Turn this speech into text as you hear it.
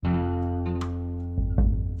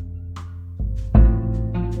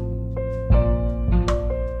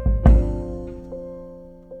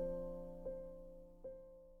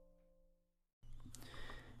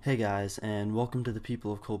Hey guys, and welcome to the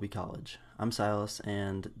people of Colby College. I'm Silas,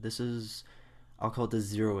 and I'll call it the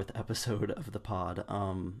 0th episode of the pod.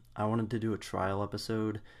 I wanted to do a trial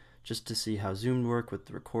episode just to see how Zoom worked with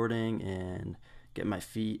the recording and get my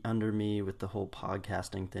feet under me with the whole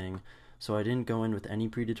podcasting thing. So I didn't go in with any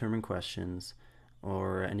predetermined questions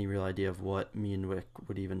or any real idea of what me and Wick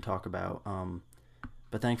would even talk about.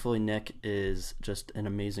 But thankfully, Nick is just an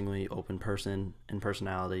amazingly open person and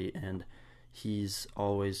personality, and he's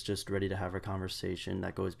always just ready to have a conversation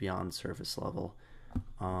that goes beyond surface level.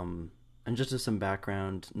 And just as some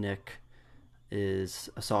background, Nick is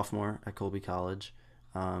a sophomore at Colby College.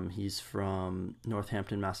 He's from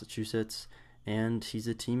Northampton, Massachusetts, and he's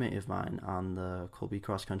a teammate of mine on the Colby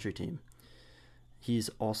cross country team. He's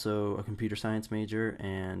also a computer science major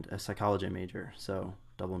and a psychology major, so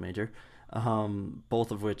double major,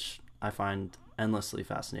 both of which I find endlessly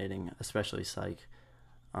fascinating, especially psych.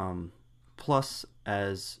 Plus,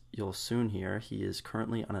 as you'll soon hear, he is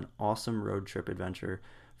currently on an awesome road trip adventure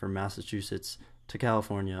from Massachusetts to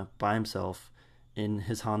California by himself in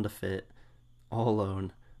his Honda Fit, all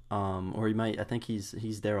alone. Or I think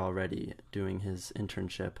he's there already doing his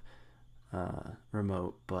internship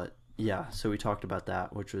remote. But yeah, so we talked about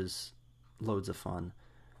that, which was loads of fun.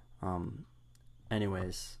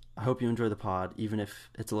 Anyways, I hope you enjoy the pod, even if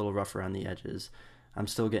it's a little rough around the edges. I'm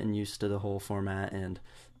still getting used to the whole format and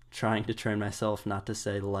trying to train myself not to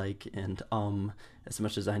say like and as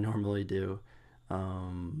much as I normally do.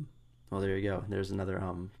 Well, there you go. There's another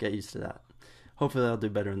Get used to that. Hopefully I'll do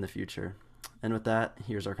better in the future. And with that,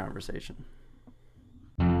 here's our conversation.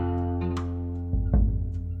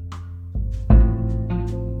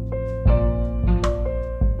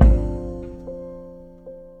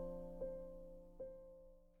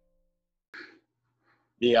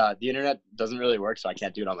 The internet doesn't really work, so I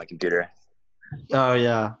can't do it on my computer. Oh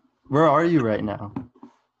yeah. Where are you right now?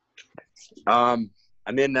 I'm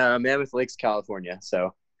in Mammoth Lakes, California.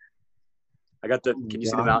 So I got the. Can you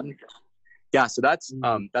see the mountain? Yeah. So that's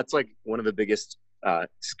like one of the biggest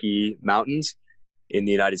ski mountains in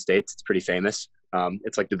the United States. It's pretty famous.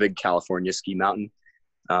 It's like the big California ski mountain.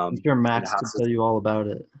 I'm sure Max could tell you all about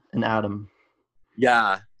it, and Adam.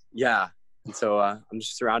 Yeah. And so I'm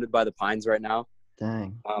just surrounded by the pines right now.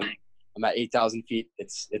 Dang. I'm at 8,000 feet.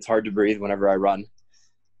 It's hard to breathe whenever I run.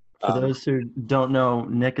 For those who don't know,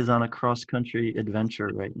 Nick is on a cross-country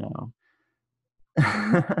adventure right now.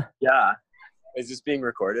 Yeah. Is this being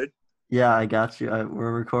recorded? Yeah, I got you.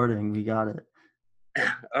 We're recording. We got it.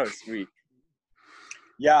 Oh, sweet.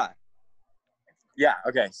 Yeah.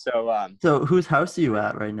 Okay. So whose house are you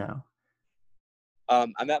at right now?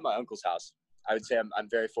 I'm at my uncle's house. I would say I'm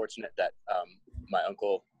very fortunate that my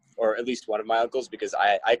uncle, or at least one of my uncles, because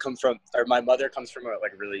I come from, or my mother comes from a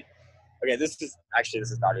really. Okay, this is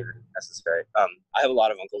not even necessary. I have a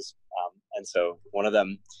lot of uncles, and so one of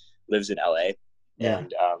them lives in LA,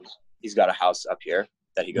 and he's got a house up here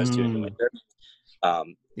that he goes to in the winter.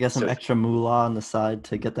 You got some extra moolah on the side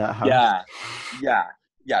to get that house. Yeah.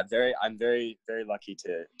 I'm very, very lucky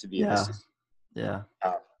to be in this. Yeah.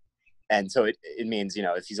 And so it means,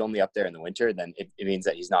 if he's only up there in the winter, then it means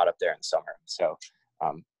that he's not up there in the summer. So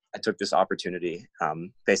I took this opportunity.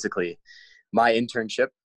 Basically, my internship,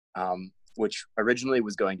 which originally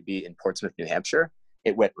was going to be in Portsmouth, New Hampshire,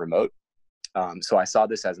 it went remote. So I saw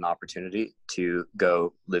this as an opportunity to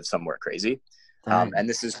go live somewhere crazy. And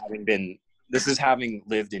this is having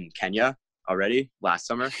lived in Kenya already last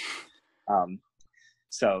summer.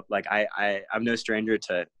 So like I'm no stranger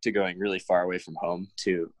to going really far away from home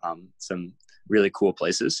to some really cool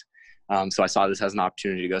places. So I saw this as an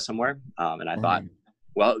opportunity to go somewhere. And I thought,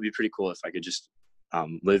 well, it'd be pretty cool if I could just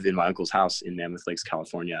live in my uncle's house in Mammoth Lakes,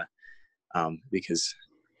 California, because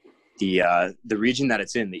the region that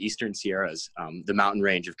it's in, the Eastern Sierras, the mountain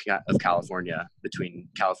range of California, between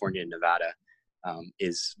California and Nevada,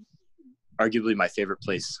 is arguably my favorite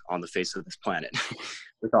place on the face of this planet,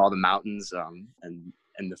 with all the mountains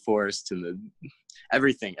and the forests and the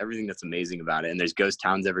everything that's amazing about it. And there's ghost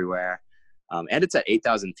towns everywhere. And it's at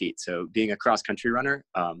 8,000 feet. So being a cross-country runner,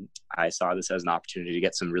 I saw this as an opportunity to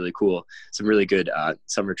get some really good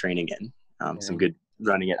summer training in, some good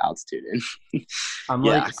running at altitude. I'm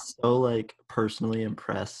so personally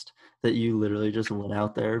impressed that you literally just went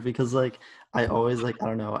out there, because I always I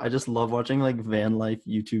don't know, I just love watching van life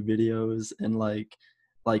YouTube videos and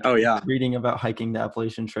reading about hiking the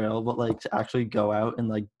Appalachian Trail, but to actually go out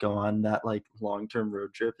and go on that long-term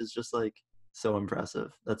road trip is just so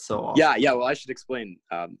impressive. That's so awesome. Yeah. Well, I should explain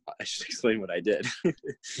what I did.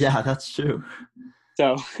 Yeah, that's true.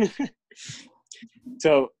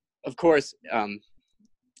 So of course,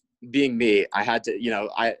 being me, I had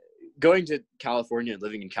to, going to California and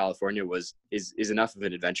living in California is enough of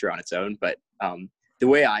an adventure on its own. But the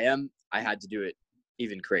way I am, I had to do it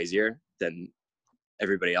even crazier than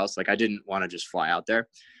everybody else. Like I didn't want to just fly out there.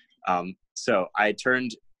 So I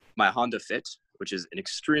turned my Honda Fit, which is an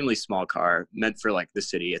extremely small car meant for like the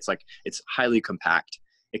city. It's highly compact.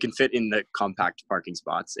 It can fit in the compact parking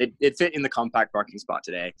spots. It fit in the compact parking spot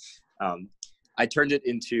today. I turned it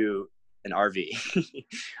into an RV.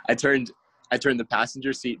 I turned the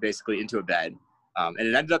passenger seat basically into a bed. And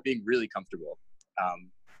it ended up being really comfortable.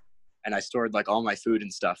 And I stored like all my food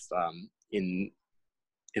and stuff in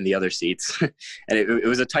the other seats. And it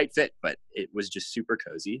was a tight fit, but it was just super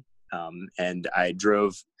cozy. And I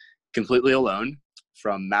drove completely alone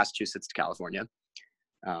from Massachusetts to California.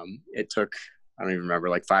 It took, I don't even remember,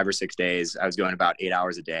 like 5 or 6 days. I was going about 8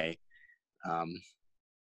 hours a day.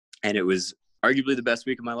 And it was arguably the best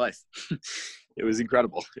week of my life. It was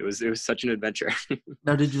incredible. It was such an adventure.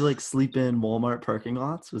 Now, did you like sleep in Walmart parking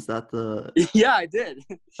lots? Was that the? Yeah, I did.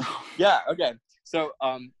 Yeah. Okay. So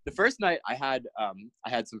the first night I had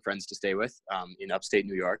some friends to stay with in upstate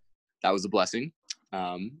New York. That was a blessing.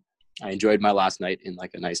 I enjoyed my last night in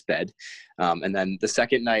like a nice bed. And then the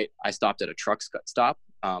second night I stopped at a truck stop.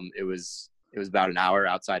 It was about an hour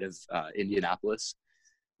outside of Indianapolis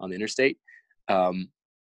on the interstate.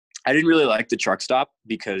 I didn't really like the truck stop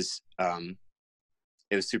because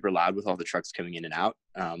it was super loud with all the trucks coming in and out,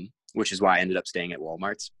 which is why I ended up staying at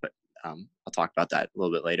Walmart's. But I'll talk about that a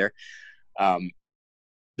little bit later.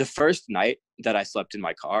 The first night that I slept in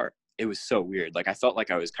my car, it was so weird. Like I felt like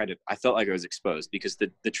I was exposed because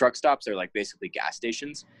the truck stops are like basically gas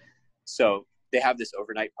stations. So they have this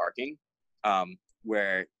overnight parking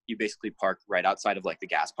where you basically park right outside of like the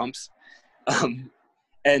gas pumps.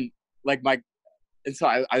 And so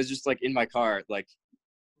I was just like in my car, like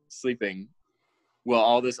sleeping while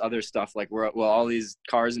all this other stuff, like all these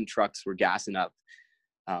cars and trucks were gassing up.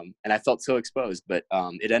 And I felt so exposed, but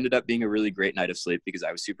it ended up being a really great night of sleep because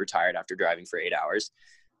I was super tired after driving for 8 hours.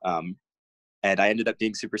 And I ended up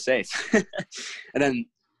being super safe. And then,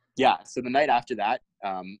 so the night after that,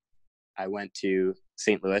 I went to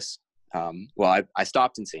St. Louis. I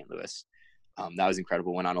stopped in St. Louis. That was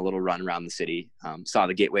incredible. Went on a little run around the city, saw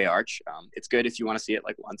the Gateway Arch. It's good if you want to see it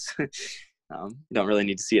like once. You don't really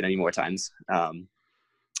need to see it any more times. And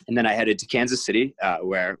then I headed to Kansas City,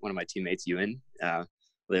 where one of my teammates, Ewan,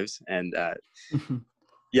 lives. And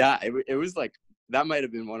it was like, that might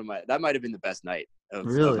have been the best night of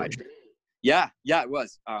my trip. Yeah, it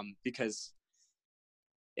was. Because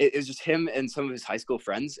it was just him and some of his high school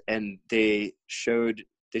friends, and they showed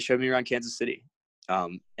me around Kansas City.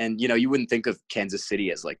 And you wouldn't think of Kansas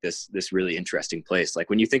City as like this really interesting place. Like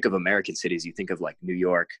when you think of American cities, you think of like New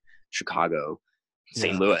York, Chicago,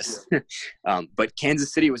 St. Louis. But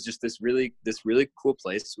Kansas City was just this really cool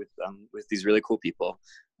place with these really cool people.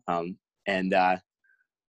 And a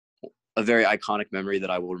very iconic memory that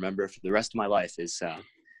I will remember for the rest of my life is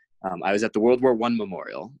I was at the World War I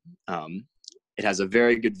Memorial. It has a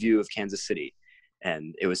very good view of Kansas City,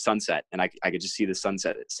 and it was sunset, and I could just see the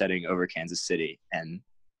sunset setting over Kansas City. And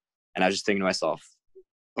I was just thinking to myself,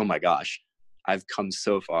 oh my gosh, I've come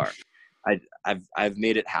so far. I've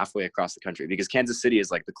made it halfway across the country, because Kansas City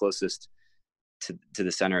is like the closest to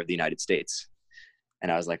the center of the United States.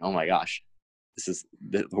 And I was like, oh my gosh,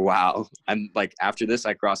 wow. I'm like, after this,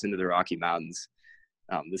 I cross into the Rocky Mountains.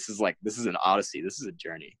 This is an odyssey. This is a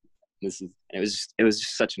journey. It was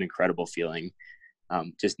just such an incredible feeling.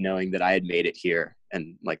 Just knowing that I had made it here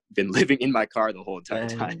and like been living in my car the whole entire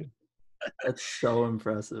time. That's so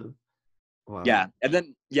impressive. Wow. Yeah. And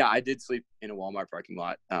then, I did sleep in a Walmart parking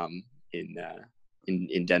lot,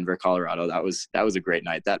 in Denver, Colorado. That was a great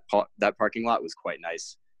night. That parking lot was quite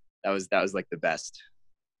nice. That was like the best.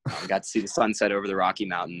 I got to see the sunset over the Rocky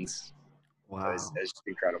Mountains. Wow. It was just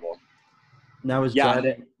incredible. Now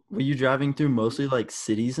were you driving through mostly like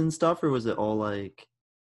cities and stuff, or was it all like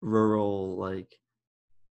rural, like?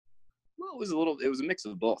 Well, it was a mix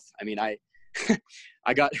of both. I mean, I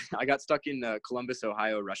got stuck in Columbus,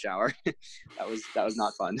 Ohio rush hour. that was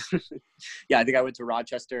not fun. I think I went to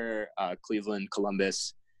Rochester, Cleveland,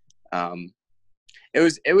 Columbus. It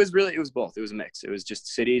was both. It was a mix. It was just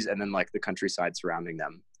cities and then like the countryside surrounding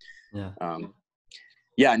them. Now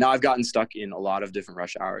I've gotten stuck in a lot of different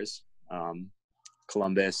rush hours.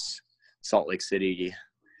 Columbus, Salt Lake City,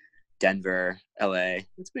 Denver, LA.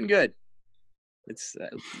 It's been good. It's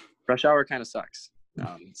rush hour kind of sucks.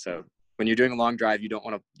 So when you're doing a long drive, you don't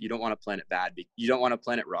want to plan it bad. You don't want to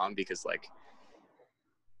plan it wrong, because like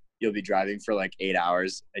you'll be driving for like 8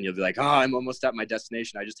 hours and you'll be like, oh, I'm almost at my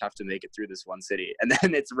destination. I just have to make it through this one city. And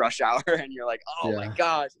then it's rush hour and you're like, oh my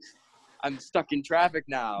gosh, I'm stuck in traffic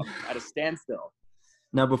now at a standstill.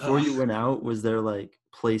 Now, before you went out, was there like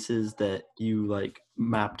places that you like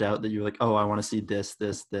mapped out that you were like, oh, I want to see this,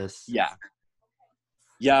 this, this?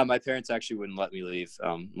 Yeah, my parents actually wouldn't let me leave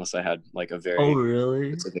unless I had like a Oh, very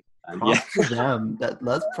really? specific time. Props to them.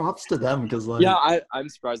 That's props to them because like I'm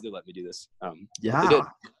surprised they let me do this. But yeah. they did.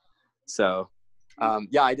 So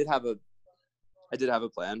yeah, I did have a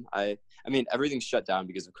plan. I mean everything's shut down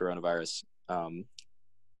because of coronavirus.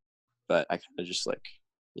 But I kind of just like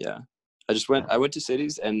I went to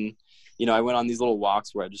cities, and I went on these little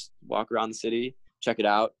walks where I just walk around the city, check it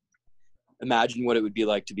out, imagine what it would be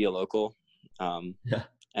like to be a local. And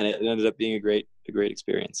it ended up being a great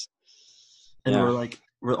experience. And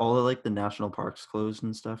were all of like the national parks closed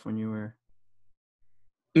and stuff when you were?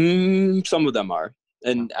 Some of them are.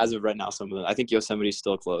 And as of right now, some of them. I think Yosemite's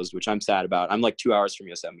still closed, which I'm sad about. I'm like 2 hours from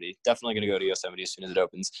Yosemite. Definitely going to go to Yosemite as soon as it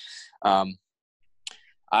opens.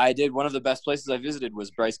 I did one of the best places I visited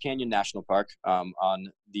was Bryce Canyon National Park on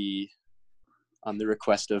the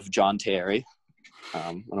request of John Terry,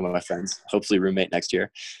 one of my friends, hopefully roommate next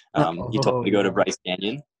year. He told me to go to Bryce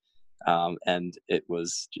Canyon. And it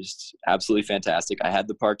was just absolutely fantastic. I had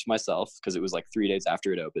the park to myself because it was like 3 days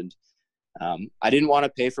after it opened. I didn't want to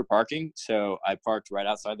pay for parking, so I parked right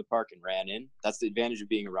outside the park and ran in. That's the advantage of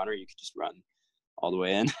being a runner. You could just run all the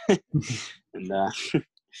way in. And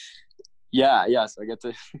so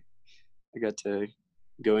I got to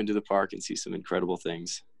go into the park and see some incredible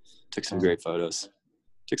things. Took some great photos.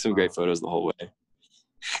 Great photos the whole way.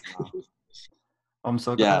 I'm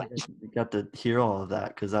so glad I got to hear all of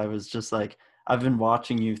that because I was just like, I've been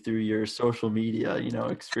watching you through your social media,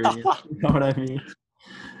 experience. You know what I mean?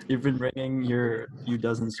 You've been bringing your few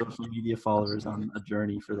dozen social media followers on a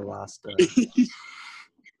journey for the last.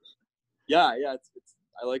 Yeah.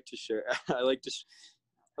 I like to share. I like to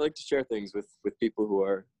share things with people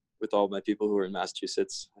with all my people who are in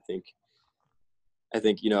Massachusetts. I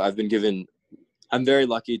think I'm very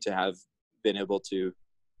lucky to have been able to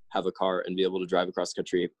have a car and be able to drive across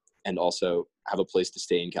country and also have a place to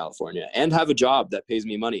stay in California and have a job that pays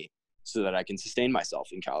me money so that I can sustain myself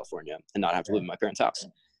in California and not have to live in my parents' house.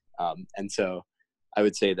 And so I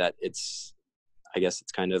would say that I guess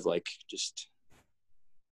it's kind of like just,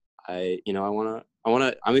 I'm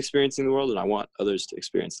experiencing the world and I want others to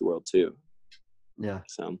experience the world too. Yeah.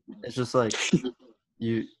 So it's just like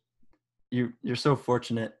you're so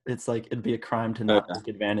fortunate. It's like it'd be a crime to not take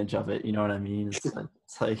advantage of it. You know what I mean? It's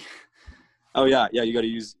like oh yeah, you got to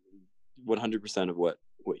use 100% of what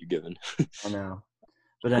you're given. I know,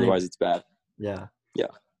 but otherwise it's bad. Yeah.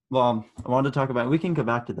 Well, I wanted to talk about. We can go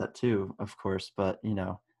back to that too, of course. But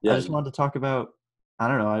I just wanted to talk about. I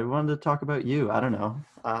don't know. I wanted to talk about you. I don't know.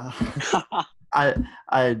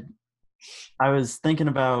 I was thinking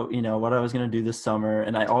about, what I was going to do this summer,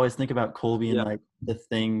 and I always think about Colby and like the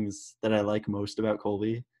things that I like most about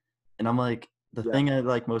Colby. And I'm like, the thing I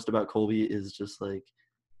like most about Colby is just like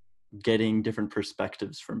getting different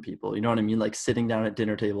perspectives from people. You know what I mean? Like sitting down at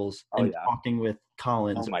dinner tables and talking with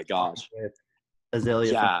Collins. Oh my gosh. With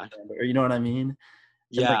Azalea. Or you know what I mean?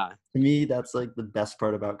 And like, to me, that's like the best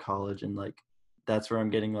part about college. And like, that's where I'm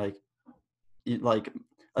getting like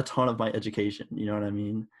a ton of my education. You know what I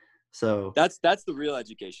mean? So that's the real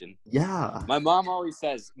education. Yeah. My mom always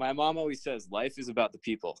says life is about the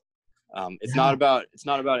people. It's not about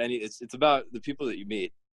any, it's about the people that you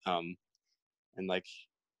meet. And like,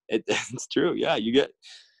 it's true. Yeah. You get,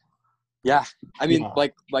 I mean,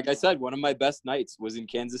 like I said, one of my best nights was in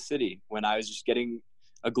Kansas City when I was just getting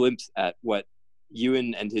a glimpse at what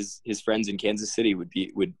Ewan and his friends in Kansas City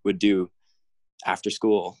would do after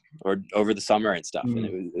school or over the summer and stuff. And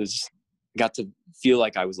it was just, got to feel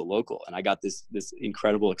like I was a local, and I got this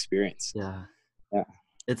incredible experience. Yeah.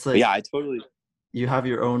 It's like, I totally. You have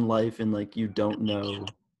your own life, and like you don't know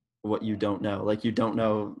what you don't know. Like you don't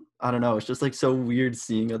know. I don't know. It's just like so weird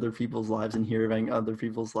seeing other people's lives and hearing other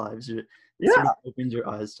people's lives. It sort of opens your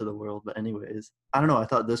eyes to the world. But anyways, I don't know. I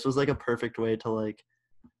thought this was like a perfect way to like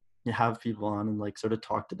have people on and like sort of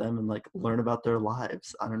talk to them and like learn about their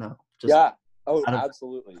lives. I don't know. Just Oh,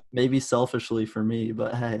 absolutely. Maybe selfishly for me,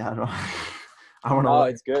 but hey, I don't. I want to. Oh,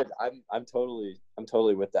 it's good. I'm totally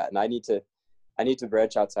with that, and I need to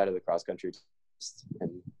branch outside of the cross country,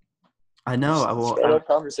 and I know. I will have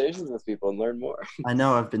conversations with people and learn more. I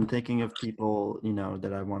know. I've been thinking of people,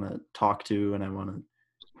 that I want to talk to and I want to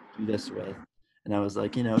do this with, and I was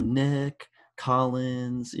like, Nick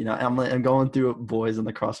Collins. I'm going through boys on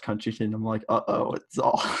the cross country team. I'm like, it's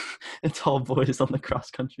all boys on the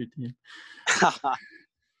cross country team.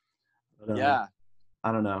 But,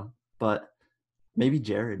 I don't know, but maybe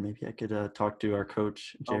Jared. Maybe I could talk to our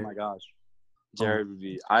coach, Jared. Oh my gosh. Jared would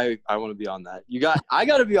be. I want to be on that. I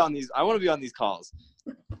got to be on these. I want to be on these calls.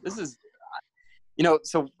 This is,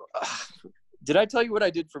 So, did I tell you what I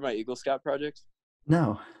did for my Eagle Scout project?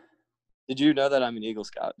 No. Did you know that I'm an Eagle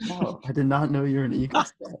Scout? No, I did not know you're an Eagle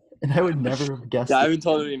Scout, and I would never have guessed. Yeah, I haven't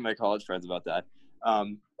told any of my college friends about that.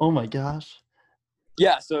 Oh my gosh.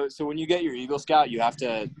 Yeah. So when you get your Eagle Scout, you have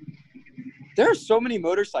to. There are so many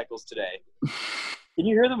motorcycles today. Can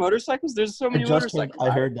you hear the motorcycles? There's so many motorcycles.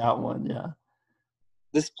 I heard that one. Yeah.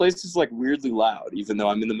 This place is like weirdly loud, even though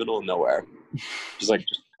I'm in the middle of nowhere. Just like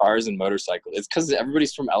cars and motorcycles. It's because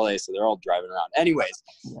everybody's from LA, so they're all driving around. Anyways,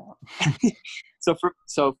 yeah. So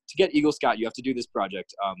to get Eagle Scout, you have to do this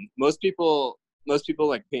project. Most people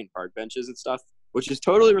like paint park benches and stuff, which is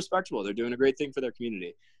totally respectable. They're doing a great thing for their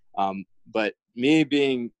community. But me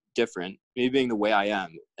being different, me being the way I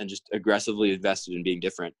am, and just aggressively invested in being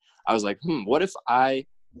different, I was like, what if I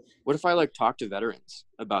like talk to veterans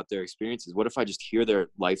about their experiences? What if I just hear their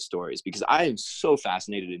life stories? Because I am so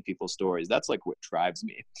fascinated in people's stories. That's like what drives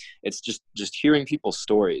me. It's just hearing people's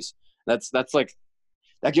stories. That's like,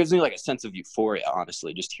 that gives me like a sense of euphoria,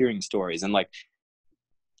 honestly, just hearing stories. And like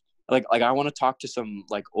I want to talk to some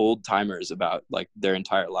like old timers about like their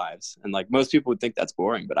entire lives. And like most people would think that's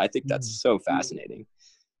boring, but I think that's so fascinating.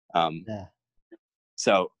 Yeah.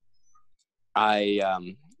 So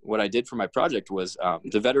what I did for my project was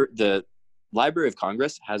the Library of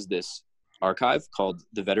Congress has this archive called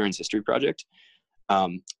the Veterans History Project.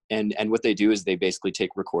 And what they do is they basically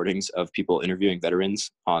take recordings of people interviewing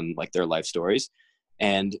veterans on like their life stories,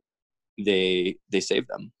 and they save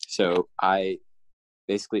them. So I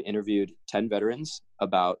basically interviewed 10 veterans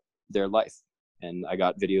about their life, and I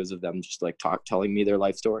got videos of them just like telling me their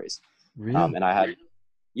life stories. Really? And I had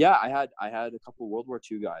a couple World War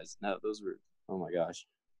II guys. Now those were, oh my gosh.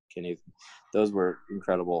 Those were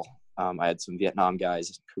incredible. I had some Vietnam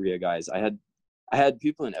guys, Korea guys. I had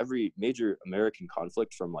people in every major American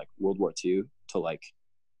conflict from like World War II to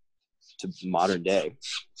modern day,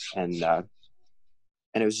 and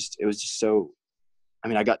it was just so. I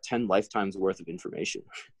mean, I got 10 lifetimes worth of information.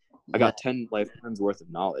 I got 10 lifetimes worth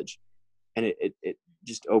of knowledge, and it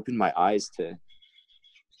just opened my eyes to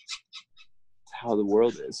how the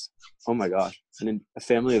world is. Oh my gosh! And then a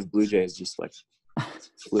family of blue jays just like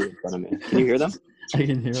flew in front of me. Can you hear them? I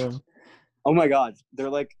can hear them. Oh my god, they're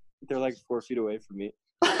like 4 feet away from me.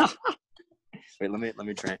 Wait, let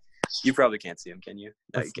me try. You probably can't see them, can you?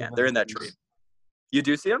 No, you can't. They're in that tree. You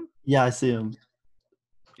do see them? Yeah, I see them.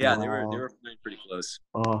 Yeah, wow. They were flying pretty close.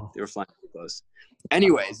 Oh, they were flying pretty close.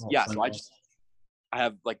 Anyways, yeah. So I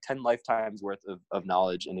have like 10 lifetimes worth of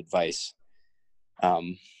knowledge and advice.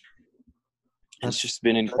 It's just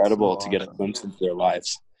been incredible to get a glimpse into their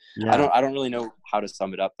lives. Yeah. I don't really know how to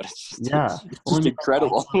sum it up, but it's just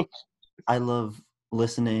incredible. I love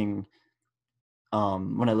listening.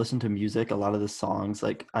 When I listen to music, a lot of the songs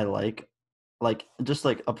I like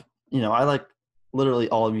literally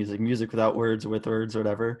all music without words, with words, or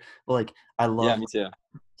whatever. But like I love me too.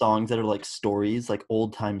 Songs that are like stories, like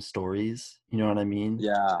old time stories. You know what I mean?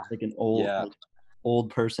 Yeah. Like an old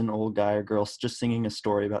person, old guy or girl just singing a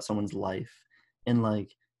story about someone's life, and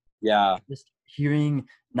like just hearing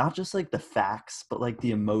not just like the facts, but like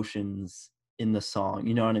the emotions in the song.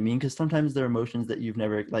 You know what I mean? Because sometimes there are emotions that you've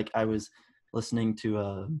never like. I was listening to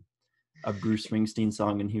a Bruce Springsteen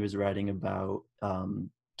song, and he was writing about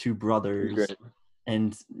two brothers. Great.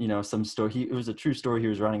 And some story. It was a true story. He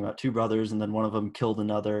was writing about two brothers, and then one of them killed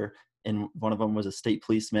another, and one of them was a state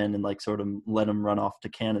policeman, and like sort of let him run off to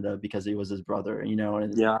Canada because he was his brother. And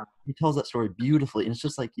he tells that story beautifully, and it's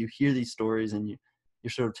just like you hear these stories, and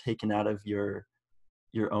you're sort of taken out of your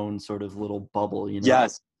own sort of little bubble.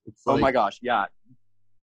 Yes. It's like, oh my gosh. Yeah.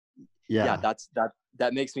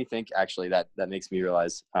 That makes me think. Actually, that makes me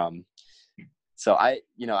realize. So I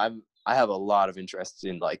have a lot of interest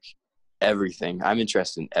in like everything. I'm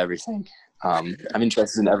interested in everything. I'm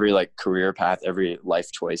interested in every like career path, every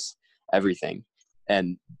life choice, everything.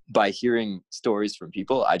 And by hearing stories from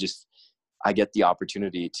people, I get the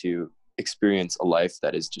opportunity to experience a life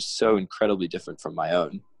that is just so incredibly different from my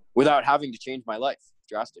own without having to change my life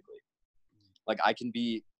drastically. Like I can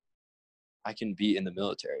be in the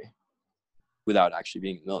military without actually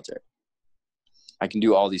being in the military. I can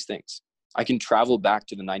do all these things. I can travel back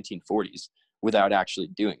to the 1940s without actually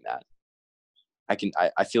doing that.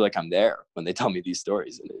 I feel like I'm there when they tell me these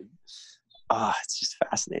stories, and it's just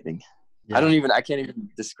fascinating. Yeah. I can't even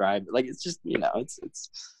describe it. Like, it's just, it's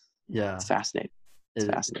fascinating. It's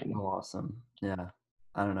fascinating. So awesome. Yeah.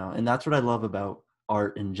 I don't know. And that's what I love about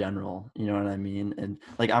art in general. You know what I mean? And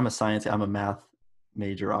like, I'm a math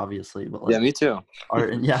major, obviously, but like, yeah, me too.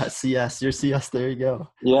 Art and CS, you're CS. There you go.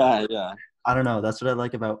 Yeah. I don't know. That's what I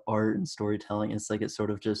like about art and storytelling. It's like it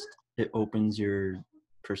sort of just it opens your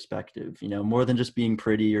perspective, you know, more than just being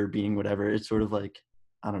pretty or being whatever. It's sort of like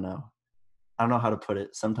I don't know. I don't know how to put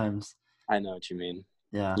it. Sometimes, I know what you mean.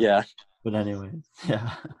 yeah. Yeah. But anyway,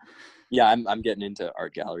 yeah. Yeah, I'm getting into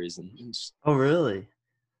art galleries and just, Oh, really?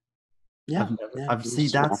 yeah, yeah, I've see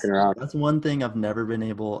just walking around. that's one thing I've never been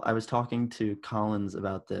able. I was talking to Collins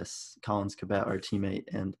about this, Collins Cabet, our teammate,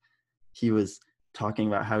 and he was talking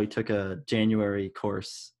about how he took a January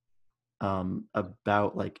course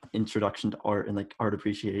about like introduction to art and like art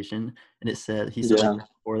appreciation, and he said like Yeah,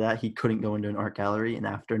 before that he couldn't go into an art gallery, and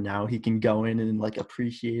after now he can go in and like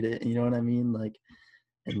appreciate it. You know what I mean? Like,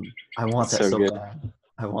 and I want it's that so so good. bad.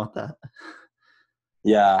 I want that.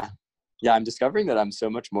 Yeah, yeah, I'm discovering that I'm so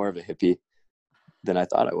much more of a hippie than I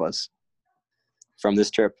thought I was from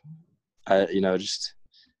this trip. Just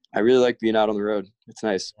I really like being out on the road. It's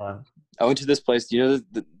nice. Yeah. I went to this place. Do you know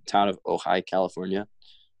the town of Ojai, California?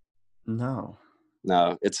 No.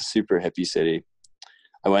 No, it's a super hippie city.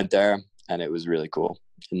 I went there and it was really cool,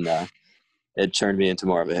 and it turned me into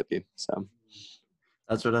more of a hippie. So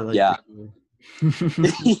That's what I like to yeah, hear.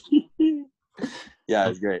 yeah, it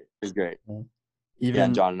was great. It was great. Yeah, and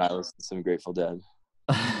Even John and I listened to some Grateful Dead.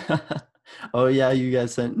 oh yeah, you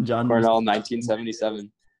guys sent John was Cornell,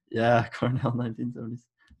 1977. yeah, Cornell 1970s.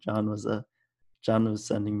 John was John was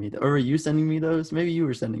sending me or were you sending me those? Maybe you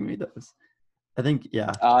were sending me those. I think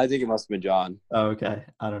yeah. I think it must have been John. Oh, okay.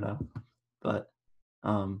 I don't know. But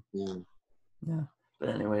Yeah. yeah. But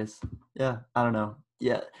anyways, yeah, I don't know.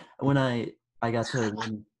 Yeah, when I got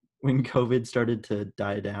to when COVID started to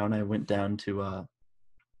die down, I went down to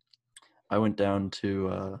I went down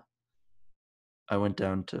to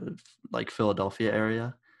like Philadelphia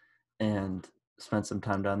area and spent some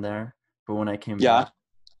time down there. But when I came back,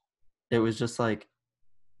 Yeah. it was just like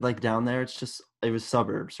down there it's just it was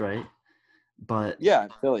suburbs, right? But Yeah,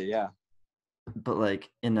 Philly. Yeah. like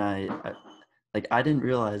and I like I didn't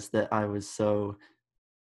realize that I was so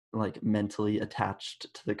like mentally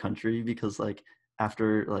attached to the country because like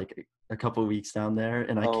after like a couple weeks down there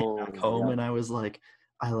and I came Oh, back home yeah. and I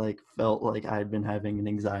like felt like I'd been having an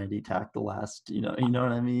anxiety attack the last you know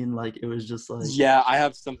what I mean, like it was just like Yeah, I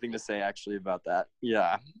have something to say actually about that.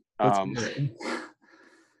 Yeah. let's Um, hear it.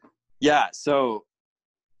 yeah. So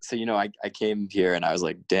I came here and I was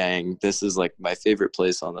like, dang, this is like my favorite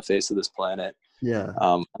place on the face of this planet. Yeah.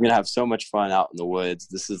 I'm gonna have so much fun out in the woods.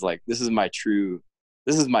 This is my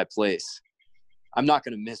place. I'm not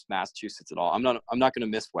gonna miss Massachusetts at all. I'm not gonna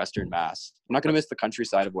miss Western Mass. I'm not gonna miss the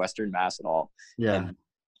countryside of Western Mass at all. Yeah.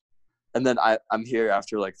 And then I'm here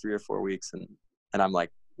after like 3 or 4 weeks and I'm like,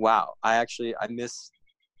 wow, I miss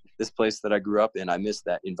this place that I grew up in. I miss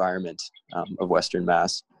that environment of Western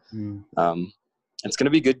Mass. Mm. It's going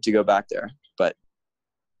to be good to go back there, but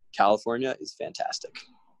California is fantastic.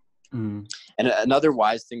 Mm. And another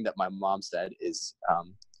wise thing that my mom said is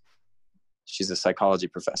she's a psychology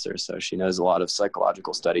professor, so she knows a lot of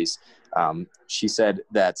psychological studies. She said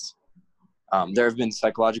that there have been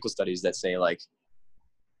psychological studies that say like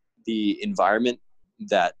the environment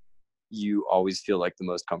that you always feel like the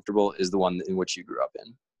most comfortable is the one in which you grew up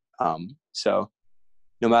in. So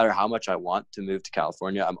no matter how much I want to move to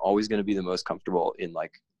California, I'm always going to be the most comfortable in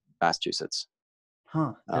like Massachusetts.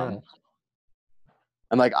 Huh. Yeah.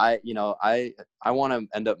 And like I want to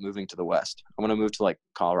end up moving to the West. I want to move to like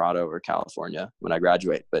Colorado or California when I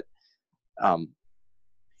graduate. But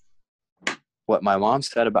what my mom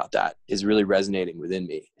said about that is really resonating within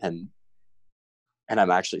me, and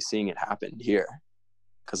I'm actually seeing it happen here.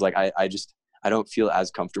 Because like I don't feel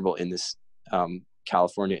as comfortable in this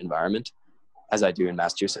California environment as I do in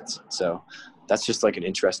Massachusetts. So that's just like an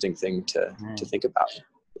interesting thing to think about.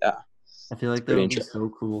 Yeah. I feel like that Pretty would be interesting.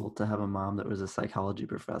 so cool to have a mom that was a psychology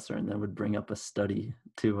professor and that would bring up a study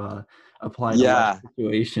to apply to life Yeah.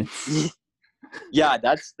 situations. Yeah,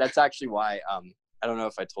 that's actually why I don't know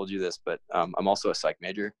if I told you this, but I'm also a psych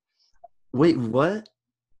major. Wait, what?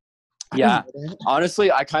 I didn't Yeah. know that. Honestly,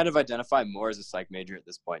 I kind of identify more as a psych major at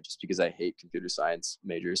this point just because I hate computer science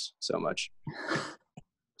majors so much.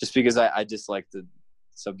 Just because I dislike the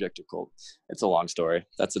subject of cold. It's a long story.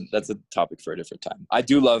 That's a topic for a different time. I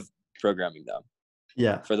do love programming though.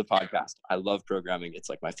 Yeah. For the podcast, I love programming. It's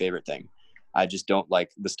like my favorite thing. I just don't like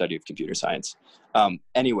the study of computer science.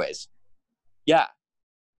 Anyways, yeah.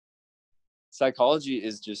 Psychology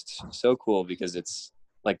is just so cool because it's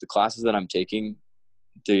like the classes that I'm taking,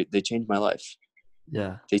 they change my life.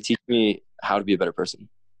 Yeah. They teach me how to be a better person.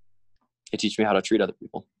 They teach me how to treat other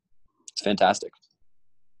people. It's fantastic.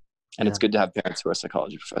 And Yeah. it's good to have parents who are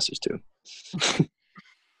psychology professors too.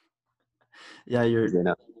 Yeah, you're You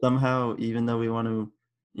know? somehow, even though we want to,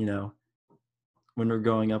 you know, when we're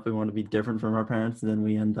growing up, we want to be different from our parents, and then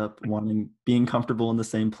we end up being comfortable in the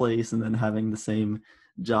same place and then having the same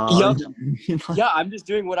job. Yep. Yeah, I'm just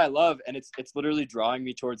doing what I love, and it's literally drawing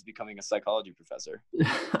me towards becoming a psychology professor.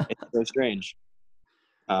 It's so strange.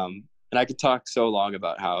 And I could talk so long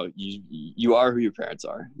about how you are who your parents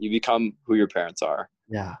are. You become who your parents are.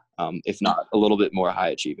 Yeah. If not a little bit more high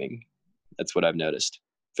achieving. That's what I've noticed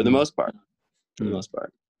for the most part. For the most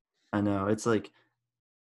part. I know. It's like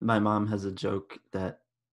my mom has a joke that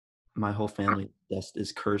my whole family just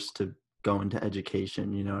is cursed to go into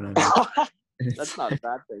education. You know what I mean? That's not a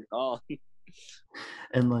bad thing at all.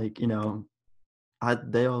 And like, you know,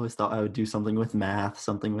 they always thought I would do something with math,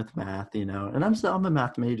 you know. And I'm a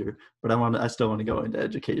math major, but I still want to go into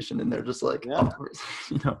education. And they're just like, Yeah. oh,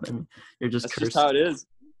 you know what I mean? You're just That's cursed. just how it is.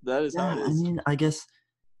 That is how it is. I mean, I guess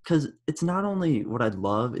because it's not only what I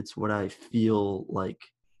love, it's what I feel like.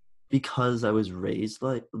 Because I was raised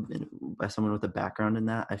like by someone with a background in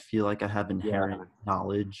that, I feel like I have inherent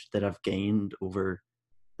knowledge that I've gained over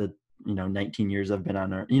the 19 years I've been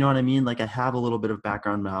on Earth. You know what I mean? Like I have a little bit of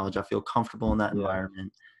background knowledge. I feel comfortable in that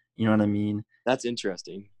environment. You know what I mean? That's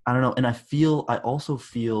interesting. I don't know. And I also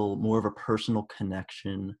feel more of a personal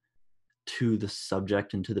connection to the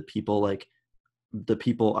subject and to the people, like the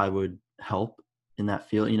people I would help in that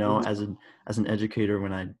field. You know, as an educator,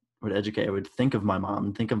 when I would educate, I would think of my mom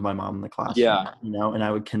in the classroom, you know, and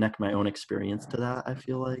I would connect my own experience to that. I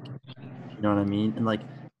feel like, you know what I mean? And like,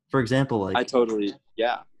 for example, like I totally,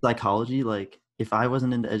 psychology, like if I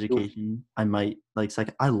wasn't into education, I might like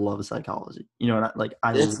I love psychology, you know,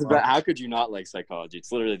 and how could you not like psychology?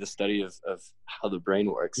 It's literally the study of how the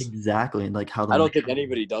brain works. Exactly. And like how I don't think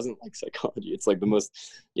anybody doesn't like psychology. It's like the most,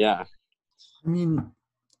 I mean,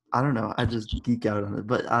 I don't know. I just geek out on it,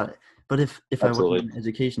 but if Absolutely. I wasn't in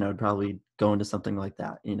education, I would probably go into something like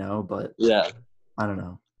that, you know, but I don't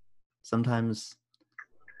know. Sometimes,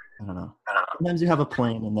 I don't know. Sometimes you have a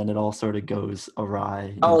plan and then it all sort of goes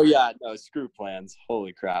awry. Oh yeah. No, screw plans.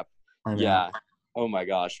 Holy crap. I know. Yeah. Oh my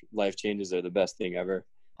gosh. Life changes are the best thing ever.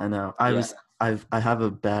 I know. I have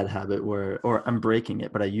a bad habit or I'm breaking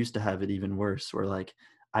it, but I used to have it even worse where like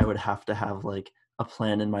I would have to have like a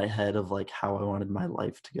plan in my head of like how I wanted my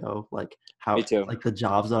life to go, like how like the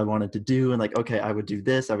jobs I wanted to do, and like okay, I would do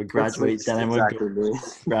this, I would graduate, then I would go to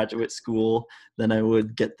graduate school, then I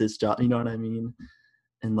would get this job, you know what I mean?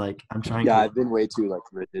 And like I'm trying to I've been way too like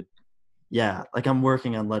rigid. Yeah, like I'm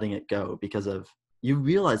working on letting it go because of you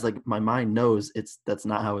realize like my mind knows that's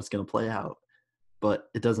not how it's going to play out, but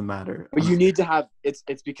it doesn't matter. But you need to have it's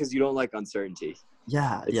because you don't like uncertainty.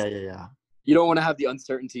 Yeah. You don't want to have the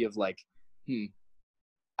uncertainty of like,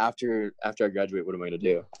 after I graduate, what am I going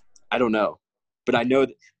to do? I don't know. But I know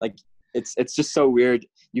that, like, it's just so weird.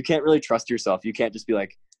 You can't really trust yourself. You can't just be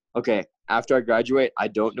like, okay, after I graduate, I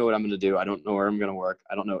don't know what I'm going to do. I don't know where I'm going to work.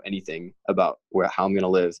 I don't know anything about how I'm going to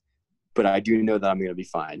live. But I do know that I'm going to be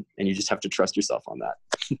fine. And you just have to trust yourself on that.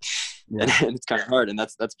 And it's kind of hard. And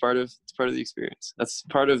that's part of the experience. That's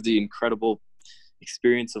part of the incredible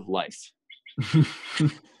experience of life.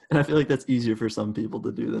 And I feel like that's easier for some people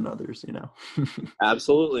to do than others, you know?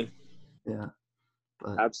 Absolutely. Yeah.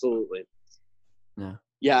 But, absolutely. Yeah.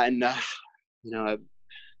 Yeah. And,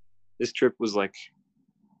 this trip was like,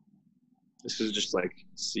 this was just like,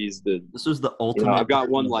 this was the ultimate. I've got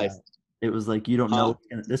one life. It was like, you don't know.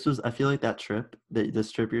 I feel like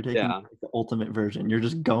this trip you're taking, is the ultimate version. You're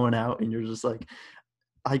just going out and you're just like,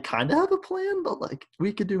 I kind of have a plan, but like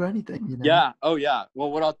we could do anything, you know? Yeah. Oh yeah.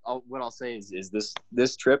 Well, what I'll say is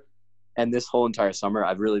this trip and this whole entire summer,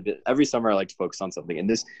 I've really been, every summer I like to focus on something. And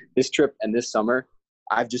this trip and this summer,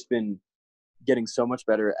 I've just been getting so much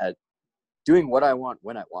better at doing what I want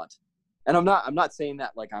when I want. And I'm not saying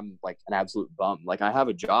that like I'm like an absolute bum. Like I have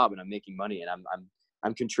a job and I'm making money and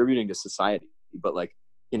I'm contributing to society. But like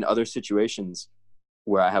in other situations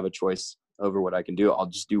where I have a choice over what I can do, I'll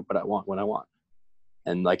just do what I want when I want.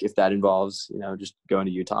 And like, if that involves, just going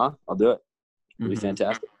to Utah, I'll do it. It'll be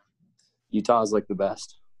fantastic. Utah is like the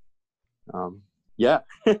best. Yeah.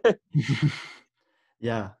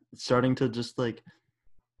 Yeah. It's starting to just like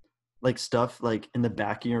stuff like in the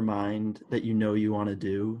back of your mind that you want to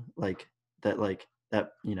do, like that,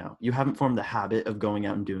 you haven't formed the habit of going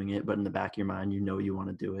out and doing it, but in the back of your mind, you want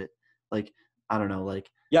to do it. Like, I don't know, like,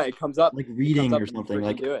 yeah, it comes up like reading or something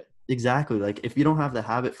like do it. Exactly. Like if you don't have the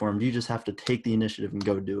habit formed, you just have to take the initiative and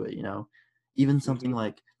go do it, even something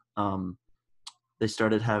like, they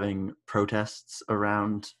started having protests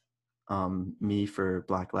around, me for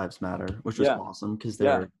Black Lives Matter, which was awesome because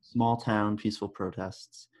they're small town, peaceful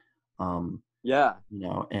protests. And,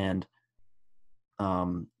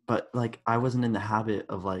 but like, I wasn't in the habit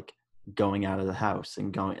of like going out of the house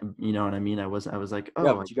and going, you know what I mean? I was like,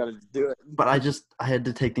 Yeah, oh, but you got to do it. but I had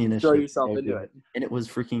to take the Throw initiative yourself to into do it. and it was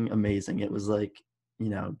freaking amazing. It was like, you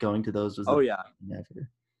know, going to those was the Oh best yeah. thing ever.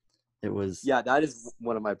 It was, Yeah, that is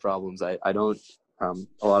one of my problems. I don't,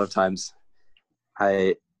 a lot of times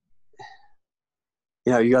I,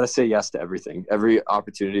 you got to say yes to everything. Every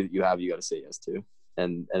opportunity that you have, you got to say yes to.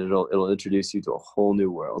 And it'll introduce you to a whole new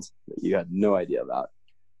world that you had no idea about.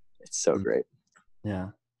 It's so great. yeah.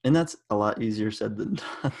 And that's a lot easier said than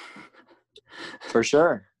done. For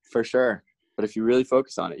sure. But if you really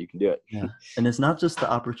focus on it, you can do it. Yeah. And it's not just the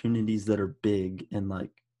opportunities that are big and like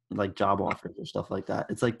job offers or stuff like that.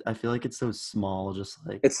 It's like I feel like it's so small, just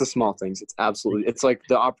like It's the small things. It's like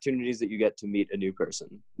the opportunities that you get to meet a new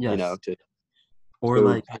person, yes. to Or go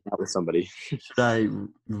like, hang out with somebody. should I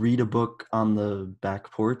read a book on the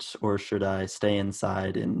back porch or should I stay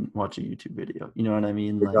inside and watch a YouTube video? You know what I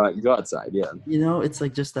mean? Like, Go outside, yeah. you know, it's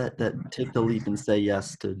like just that take the leap and say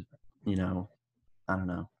yes to, you know, I don't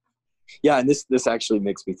know. Yeah, and this actually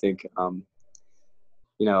makes me think. A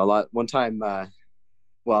lot. One time,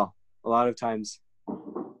 well, a lot of times,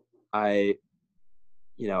 I,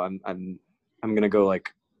 I'm gonna go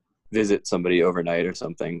like visit somebody overnight or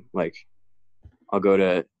something. Like I'll go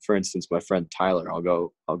to, for instance, my friend Tyler. I'll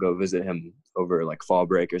go visit him over like fall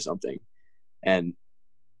break or something. And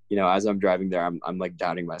as I'm driving there, I'm like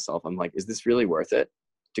doubting myself. I'm like, is this really worth it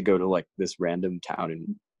to go to like this random town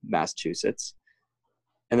in Massachusetts?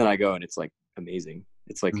 And then I go and it's like amazing.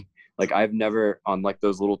 It's like I've never on like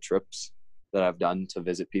those little trips that I've done to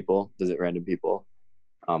visit random people.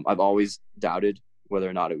 I've always doubted whether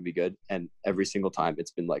or not it would be good. And every single time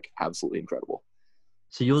it's been like absolutely incredible.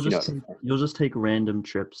 So you'll just take random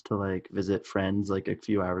trips to like visit friends like a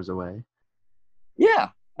few hours away. Yeah,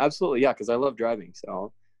 absolutely. Yeah. Cause I love driving.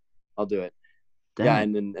 So I'll do it. Dang. Yeah.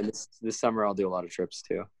 And this summer I'll do a lot of trips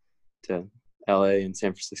too, to LA and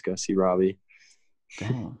San Francisco, see Robbie.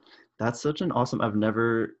 Dang. That's such an awesome, I've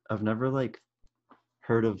never like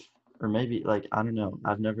heard of, or maybe like, I don't know.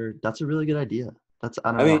 That's a really good idea. I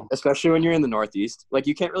don't I mean, know. especially when you're in the Northeast, like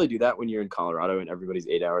you can't really do that when you're in Colorado and everybody's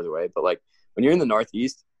 8 hours away. But like when you're in the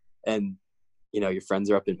Northeast and, your friends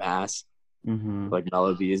are up in Mass, like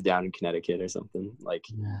Mellow B is down in Connecticut or something, like,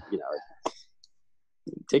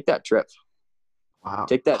 take that trip. Wow.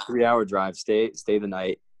 Take that 3-hour drive, stay the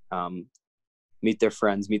night, meet their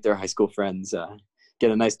friends, meet their high school friends,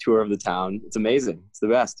 get a nice tour of the town. It's amazing. It's the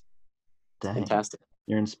best. Dang. Fantastic.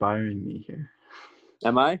 You're inspiring me here.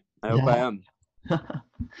 Am I? I hope I Yeah. am.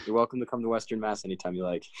 You're welcome to come to Western Mass anytime you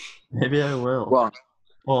like. Maybe I will.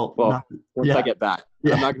 Well, once I get back.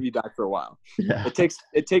 I'm not going to be back for a while. Yeah. It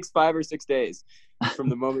takes 5 or 6 days from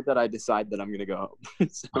the moment that I decide that I'm going to go home.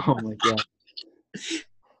 So, oh my God.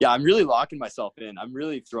 Yeah, I'm really locking myself in. I'm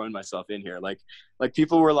really throwing myself in here. Like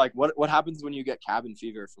people were like, what happens when you get cabin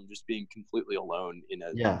fever from just being completely alone in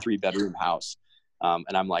a 3-bedroom house?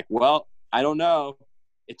 And I'm like, well, I don't know.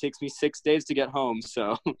 It takes me 6 days to get home,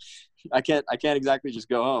 so I can't exactly just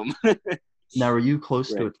go home. Now, are you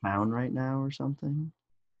close to a town right now or something?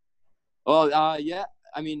 Well, yeah.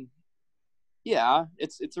 I mean, yeah.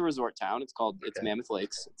 It's a resort town. It's Mammoth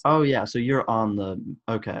Lakes. Yeah. So you're on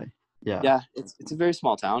okay. Yeah. Yeah. It's a very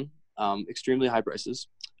small town. Extremely high prices.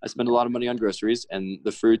 I spend a lot of money on groceries, and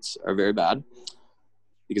the fruits are very bad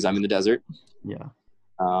because I'm in the desert. Yeah.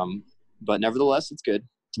 But nevertheless, it's good.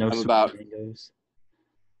 No mangoes.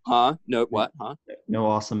 Huh? No, what? Huh? No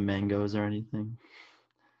awesome mangoes or anything.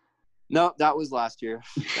 No, that was last year.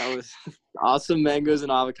 That was awesome. Mangoes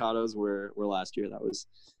and avocados were last year.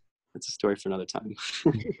 That's a story for another time.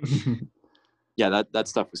 Yeah, that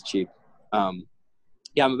stuff was cheap.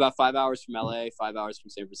 Yeah, I'm about 5 hours from LA, 5 hours from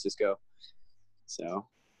San Francisco. So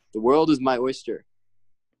the world is my oyster.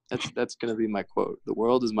 That's gonna be my quote. The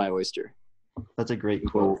world is my oyster. That's a great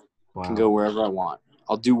quote. Wow. Can go wherever I want.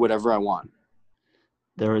 I'll do whatever I want.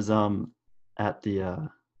 There was at the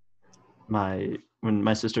when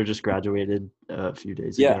my sister just graduated a few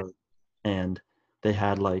days ago, and they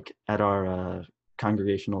had like at our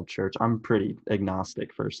congregational church. I'm pretty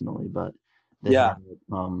agnostic personally, but they had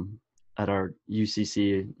at our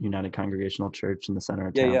UCC, United Congregational Church in the center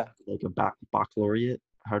of town, like a baccalaureate.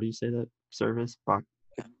 How do you say that service?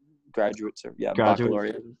 Graduate service. Yeah, graduate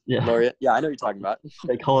baccalaureate. Service. Yeah. Laureate. Yeah, I know what you're talking about.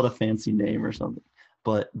 They call it a fancy name or something.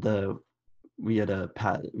 But we have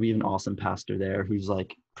an awesome pastor there who's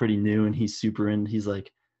like pretty new, and he's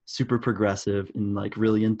like super progressive and like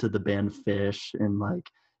really into the band Fish, and like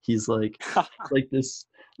he's like like this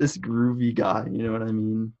groovy guy, you know what I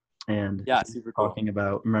mean? And super cool. Talking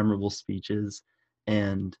about memorable speeches,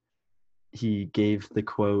 and he gave the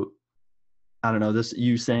quote. I don't know,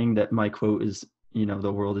 you saying that my quote is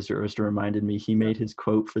the world is your oyster reminded me. He made his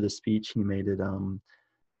quote for the speech. He made it,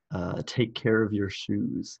 take care of your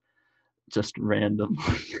shoes, just random.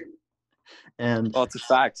 And Well, it's a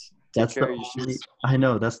fact. Take that's care the of your only, shoes. I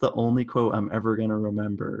know, that's the only quote I'm ever going to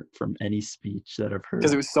remember from any speech that I've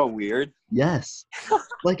Because heard. it was so weird. Yes.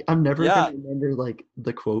 Like, I'm never going Yeah. to remember, like,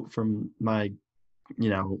 the quote from my,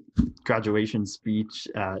 graduation speech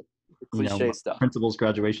at, Cliche my stuff. principal's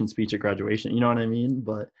graduation speech at graduation. You know what I mean?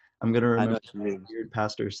 But I'm going to I know remember what you mean. weird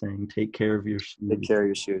pastor saying, take care of your Take shoes. care of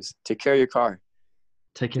your shoes. Take care of your car.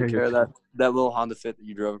 Take care Take of your care of car. that little Honda Fit that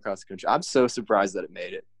you drove across the country. I'm so surprised that it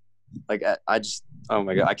made it. Like I just, oh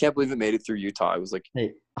my god, I can't believe it made it through Utah. I was like,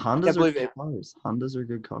 Hey, I Hondas can't are believe good it. cars. Hondas are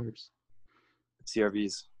good cars.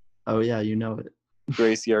 CRVs, Oh, yeah, you know it.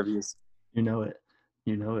 gray CRVs. You know it.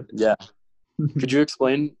 You know it. Yeah. Could you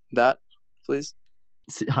explain that, please?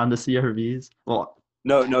 Honda CRVs? Well,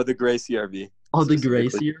 No, the gray CRV oh, the gray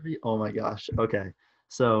specifically. CRV? Oh my gosh. Okay.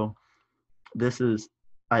 So this is,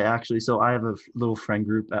 so I have a little friend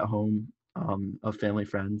group at home, of family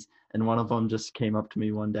friends. And one of them just came up to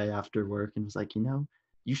me one day after work and was like,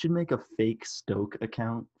 you should make a fake Stoke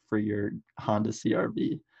account for your Honda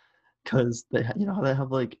CRV. Cause how they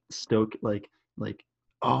have like Stoke, like,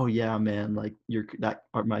 oh yeah, man, like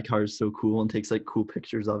my car is so cool, and takes like cool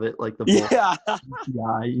pictures of it, like the bull. Yeah.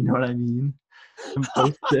 Yeah, you know what I mean? And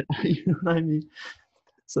post it, you know what I mean?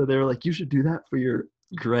 So they were like, you should do that for your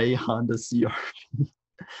gray Honda CRV. And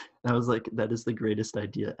I was like, that is the greatest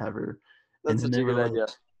idea ever. And That's then such they a were good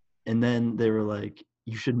like, idea.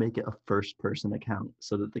 you should make it a first person account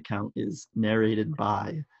so that the account is narrated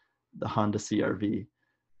by the Honda CRV.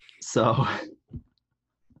 So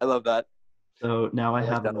I love that. so now I I like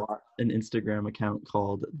have that a lot. an Instagram account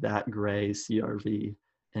called That Gray CRV,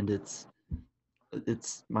 and it's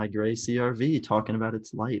my gray CRV talking about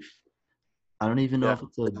its life. I don't even know Yeah.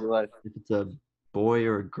 if Life. it's a boy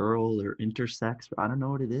or a girl or intersex, but I don't know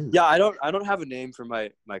what it is. Yeah, I don't have a name for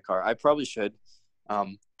my car. I probably should,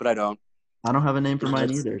 but I don't. I don't have a name for mine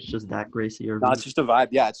It's either. It's just That Gray CRV. not just a vibe.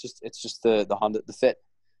 Yeah, it's just the Honda,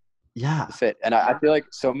 Yeah. the Fit, and I feel like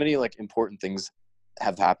so many like important things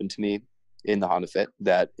have happened to me in the Honda Fit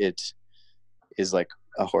that it is like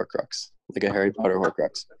a Horcrux, like a Harry Potter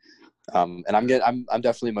Horcrux. And I'm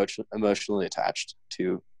definitely emotionally attached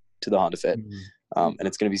to the Honda Fit, and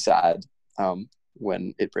it's gonna be sad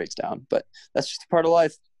when it breaks down, but that's just a part of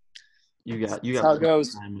life. You That's got how it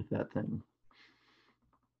goes. time with that thing.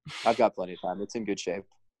 I've got plenty of time. It's in good shape.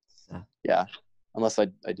 Yeah. Yeah, unless I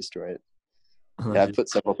destroy it. Unless Yeah, I've put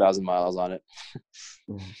several thousand miles on it.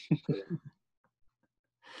 Yeah.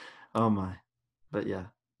 Oh my. But yeah.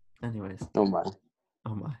 Anyways. Oh my.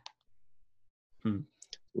 Oh my.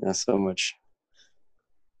 Yeah, so much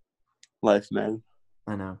life, man.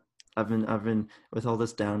 I know. I've been with all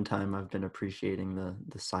this downtime, I've been appreciating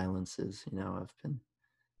the silences, I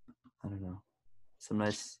don't know. Some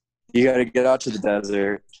nice. You got to get out to the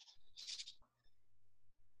desert.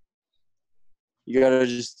 You got to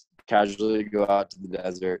just casually go out to the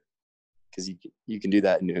desert because you can do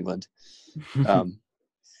that in New England.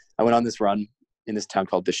 I went on this run in this town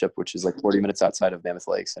called Bishop, which is like 40 minutes outside of Mammoth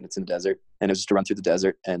Lakes, and it's in the desert. And it was just a run through the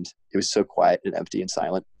desert, and it was so quiet and empty and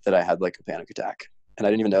silent that I had like a panic attack. And I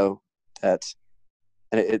didn't even know that,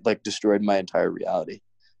 and it like destroyed my entire reality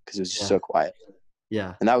because it was just so quiet.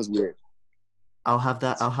 Yeah. And that was weird. I'll have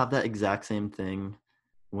that exact same thing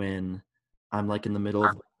when I'm like in the middle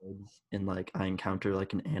of the woods and like I encounter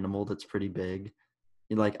like an animal that's pretty big.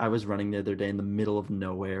 Like I was running the other day in the middle of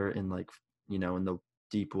nowhere in like, in the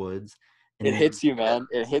deep woods. And It hits you, man.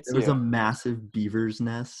 It hits you. There was a massive beaver's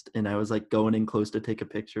nest, and I was like going in close to take a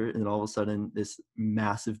picture, and then all of a sudden this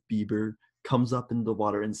massive beaver comes up in the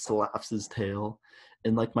water and slaps his tail,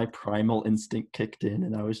 and like my primal instinct kicked in,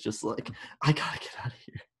 and I was just like, I gotta get out of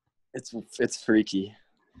here. It's freaky.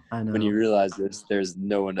 I know. When you realize there's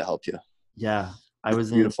no one to help you. Yeah, It's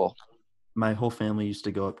beautiful. My whole family used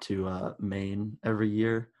to go up to Maine every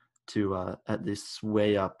year to at this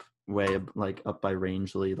way up like up by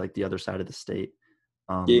Rangeley, like the other side of the state.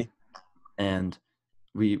 And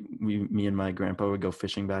me and my grandpa would go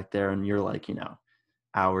fishing back there, and you're like,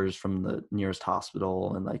 hours from the nearest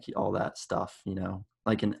hospital and like all that stuff,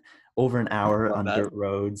 like over an hour on dirt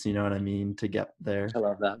roads, you know what I mean, to get there. I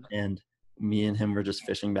love that. And me and him were just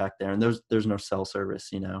fishing back there, and there's no cell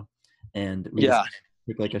service, and we just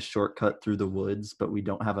take like a shortcut through the woods, but we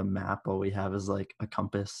don't have a map. All we have is like a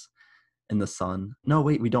compass and the sun. No,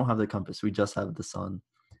 wait, we don't have the compass. We just have the sun.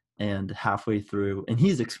 And halfway through, and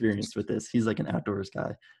he's experienced with this, he's like an outdoors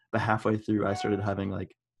guy, but halfway through I started having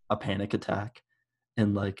like a panic attack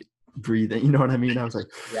and like breathing, you know what I mean? I was like,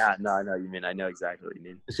 yeah, no, I know what you mean. I know exactly what you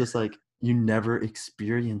mean. It's just like you never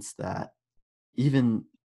experience that. Even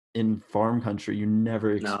in farm country, you never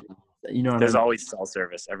No, experience that. You know what I there's mean? always cell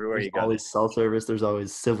service everywhere There's you go. always cell service. There's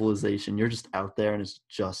always civilization. You're just out there, and it's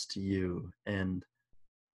just you. And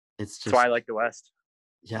it's That's why just, I like the West.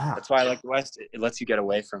 yeah, That's why I like the West. It lets you get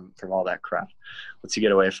away from all that crap. It lets you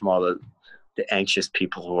get away from all the anxious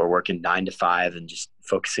people who are working 9 to 5 and just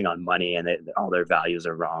focusing on money, and all their values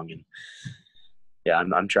are wrong. And yeah,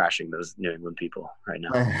 I'm trashing those New England people right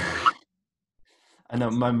now. I know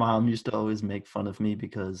my mom used to always make fun of me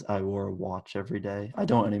because I wore a watch every day. I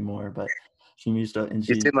don't anymore, but she used to, and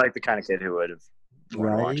You she, seem like the kind of kid who would have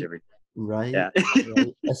worn a watch right, every. right, Yeah,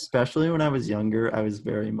 right. Especially when I was younger, I was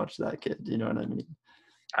very much that kid. You know what I mean?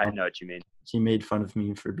 I Um, know what you mean. she made fun of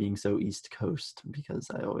me for being so East Coast because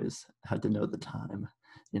I always had to know the time,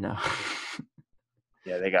 you know?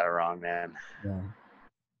 Yeah, they got it wrong, man. Yeah.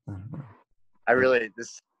 I don't know. I really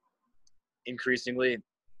this increasingly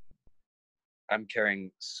I'm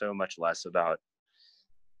caring so much less about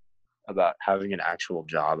having an actual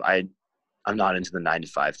job. I'm not into the 9 to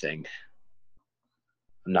 5 thing.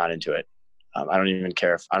 I'm not into it. I don't even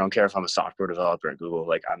care if I'm a software developer at Google.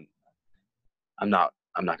 Like I'm not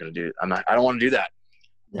going to do. I don't want to do that.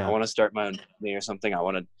 I Yeah. want to start my own company or something. I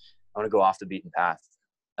want to go off the beaten path.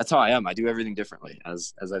 That's how I am. I do everything differently,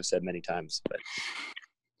 as I've said many times. But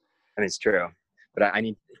I mean, it's true. But I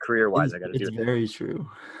need career-wise, I got to do It's it. very true.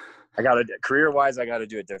 Career-wise, I got to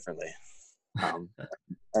do it differently.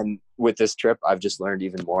 And with this trip, I've just learned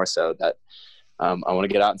even more so that I want to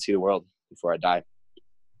get out and see the world before I die.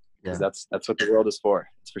 Because Yeah. that's what the world is for.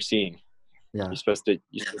 It's for seeing. Yeah. You're supposed to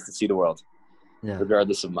see the world, Yeah.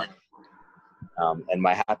 regardless of money. And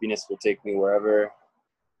my happiness will take me wherever. I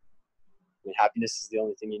mean, happiness is the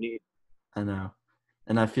only thing you need. I know.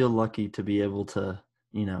 And I feel lucky to be able to,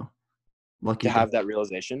 lucky To have that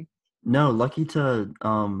realization. lucky to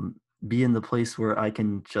be in the place where I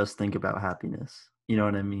can just think about happiness. You know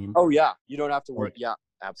what I mean? Oh yeah, you don't have to work. Like, Yeah,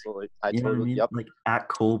 absolutely. you know what I mean? Yep. Like at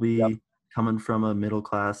Colby, coming from a middle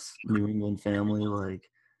class New England family, like,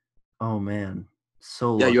 oh man,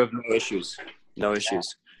 so Yeah, lucky. you have no issues. No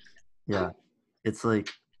issues. Yeah. It's like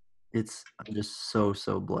I'm just so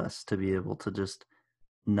blessed to be able to just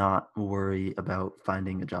not worry about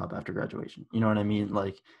finding a job after graduation. You know what I mean?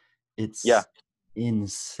 Like it's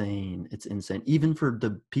insane. It's insane. Even for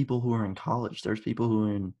the people who are in college, there's people who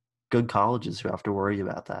are in good colleges who have to worry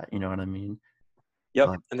about that. You know what I mean? Yep.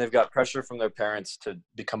 But, And they've got pressure from their parents to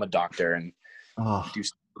become a doctor and do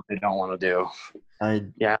stuff they don't want to do.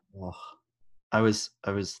 Yeah.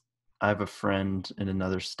 I have a friend in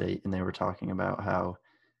another state, and they were talking about how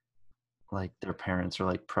like their parents are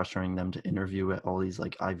like pressuring them to interview at all these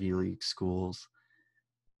like Ivy League schools,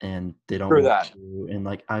 and they don't For want that. to. And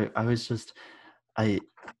like I was just I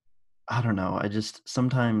don't know. I just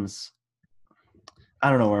sometimes I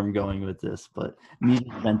don't know where I'm going with this, but me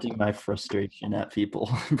just venting my frustration at people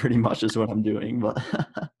pretty much is what I'm doing. But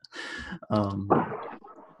I don't know.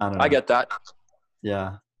 I get that.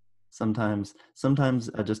 Yeah. Sometimes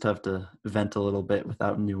I just have to vent a little bit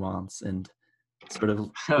without nuance and sort of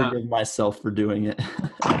forgive myself for doing it.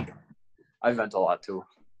 I vent a lot too.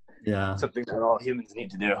 Yeah. Something that all humans need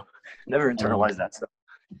to do. Never internalize that stuff.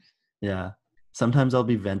 Yeah. Sometimes I'll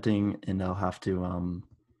be venting and I'll have to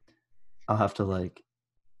like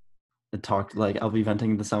talk, like I'll be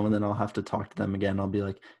venting to someone, then I'll have to talk to them again. I'll be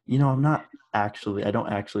like, I don't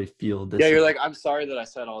actually feel this. Yeah, you're like, I'm sorry that I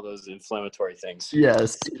said all those inflammatory things.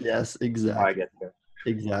 Yes, exactly. I get there.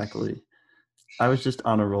 Exactly. I was just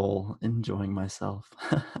on a roll, enjoying myself.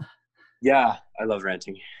 Yeah, I love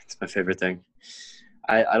ranting. It's my favorite thing.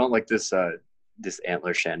 I don't like this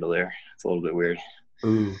antler chandelier. It's a little bit weird.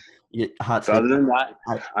 Ooh, yeah, hot So take. other than that,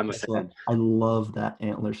 I'm a fan. I love that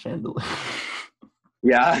antler chandelier.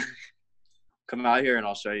 Yeah. Come out here and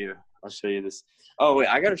I'll show you this. Oh wait,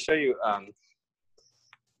 I gotta show you.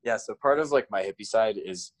 Yeah, so part of like my hippie side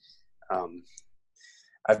is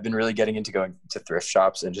I've been really getting into going to thrift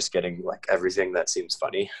shops and just getting like everything that seems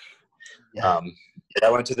funny. Yeah. I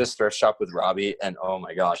went to this thrift shop with Robbie, and oh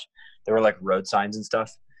my gosh, there were like road signs and stuff.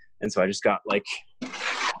 And so I just got like,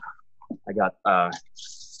 I got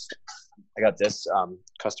this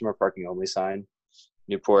customer parking only sign,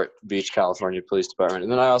 Newport Beach, California Police Department.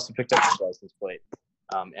 And then I also picked up the license plate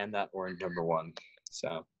and that orange #1.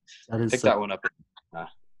 So pick that one up.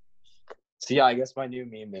 So yeah, I guess my new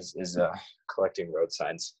meme is collecting road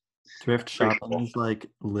signs. Thrift shopping is like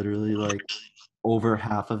literally like over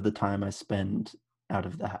half of the time I spend out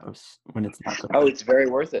of the house when it's not. Oh, it's very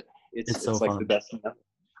worth it. It's like fun. the best.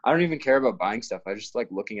 I don't even care about buying stuff. I just like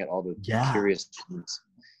looking at all the curious things.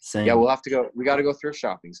 Same. Yeah, we'll have to go. We got to go thrift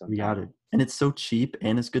shopping We sometime. got it. And it's so cheap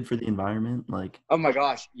and it's good for the environment. Like, Oh my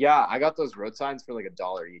gosh. Yeah, I got those road signs for like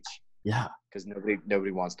 $1 each yeah. because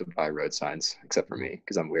nobody wants to buy road signs except for me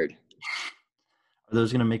because I'm weird. Are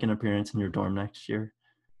those going to make an appearance in your dorm next year?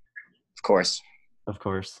 Of course. Of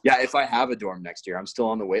course. Yeah, if I have a dorm next year, I'm still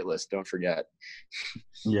on the wait list. Don't forget.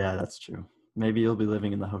 Yeah, that's true. Maybe you'll be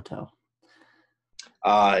living in the hotel.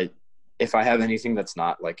 If I have anything that's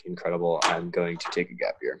not like incredible, I'm going to take a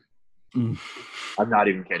gap year. Mm. I'm not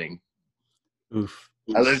even kidding. Oof.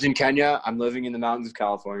 I lived in Kenya. I'm living in the mountains of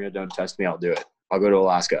California. Don't test me. I'll do it. I'll go to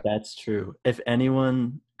Alaska. That's true. If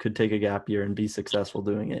anyone could take a gap year and be successful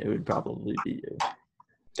doing it, it would probably be you.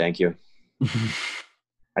 Thank you. I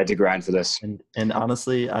had to grind for this. And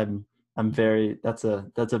honestly, I'm very that's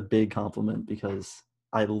a big compliment because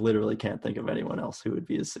I literally can't think of anyone else who would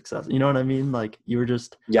be as successful. You know what I mean? Like you were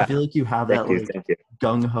just I feel like you have that like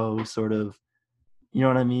gung ho sort of, you know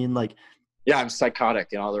what I mean? Like yeah, I'm psychotic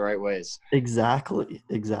in all the right ways. Exactly.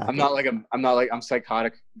 I'm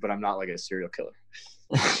psychotic, but I'm not like a serial killer.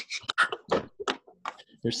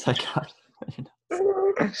 You're psychotic.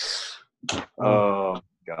 Oh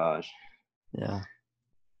gosh. Yeah.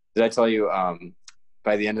 Did I tell you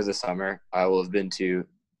by the end of the summer I will have been to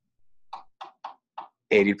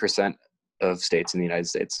 80% of states in the United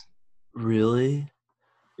States. Really?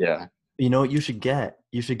 Yeah. You know what you should get?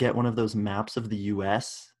 You should get one of those maps of the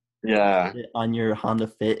US. Yeah. On your Honda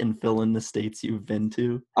Fit and fill in the states you've been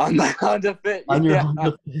to. On my Honda Fit. On your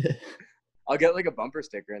Honda Fit. I'll get like a bumper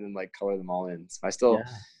sticker and then like color them all in. So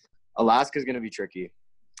Alaska's going to be tricky.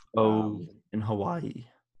 Oh, in Hawaii.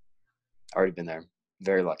 Already been there.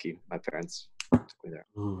 Very lucky. My parents took me there.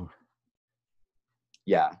 Ooh.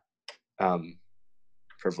 Yeah.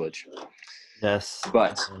 Privilege. Yes.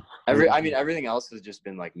 But everything else has just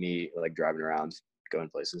been like me like driving around, going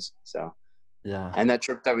places. So yeah. And that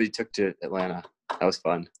trip that we took to Atlanta, that was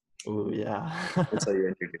fun. Oh yeah. Until you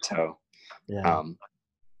injured your toe. Yeah.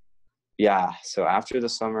 Yeah. So after the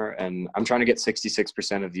summer, and I'm trying to get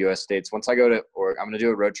 66% of the U.S. states. Once I go to Oregon, I'm going to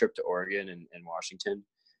do a road trip to Oregon and Washington,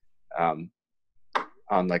 on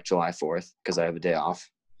like July 4th because I have a day off.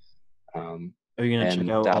 Are you going to check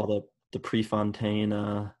out all the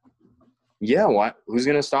Prefontaine? Yeah. What? Who's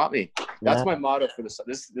going to stop me? That's my motto for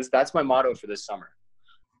that's my motto for this summer.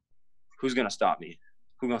 Who's going to stop me?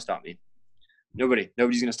 Who's going to stop me? Nobody.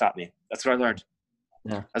 Nobody's going to stop me. That's what I learned.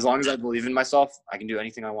 Yeah. As long as I believe in myself, I can do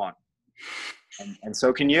anything I want. And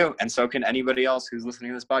so can you. And so can anybody else who's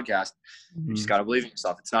listening to this podcast. Mm-hmm. You just got to believe in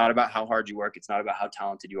yourself. It's not about how hard you work. It's not about how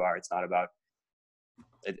talented you are. It's not about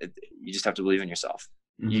you just have to believe in yourself.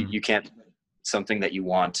 Mm-hmm. You can't something that you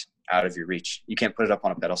want out of your reach. You can't put it up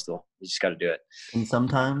on a pedestal. You just got to do it. And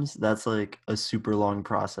sometimes that's like a super long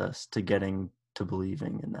process to getting to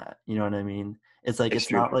believing in that. You know what I mean? It's like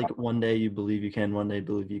it's not like one day you believe you can, one day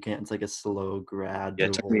believe you can't. It's like a slow,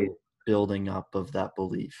 gradual building up of that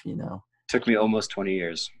belief, you know? Took me almost 20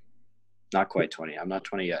 years. Not quite 20. I'm not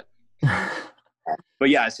 20 yet. But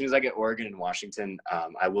yeah, as soon as I get Oregon and Washington,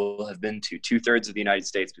 I will have been to 2/3 of the United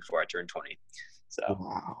States before I turn 20. So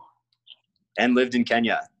wow. And lived in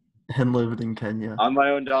Kenya. On my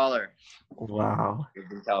own dollar. Wow.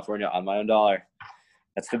 Lived in California on my own dollar.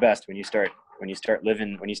 That's the best when you start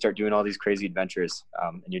doing all these crazy adventures,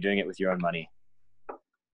 and you're doing it with your own money,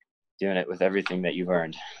 doing it with everything that you've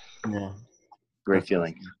earned. Yeah. Great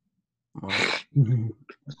feeling.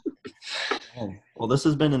 Well, this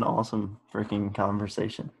has been an awesome freaking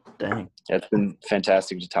conversation. Dang. It's been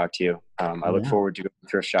fantastic to talk to you. I look forward to going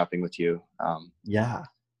thrift shopping with you. Yeah.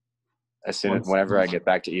 Whenever I get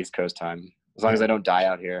back to East Coast time, as long as I don't die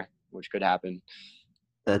out here, which could happen.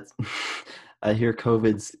 I hear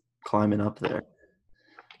COVID's climbing up there.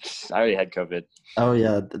 I already had COVID. Oh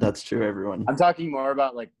yeah, that's true. Everyone. I'm talking more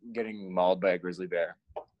about like getting mauled by a grizzly bear.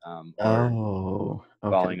 Or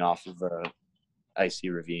falling off of a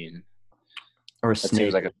icy ravine. Or a snake.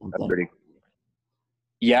 Seems like a pretty.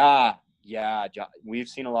 Yeah. We've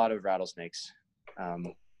seen a lot of rattlesnakes.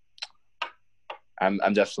 I'm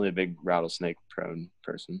definitely a big rattlesnake prone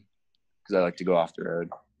person because I like to go off the road.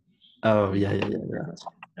 Oh yeah.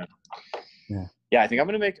 Yeah, I think I'm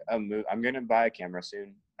gonna make a move. I'm gonna buy a camera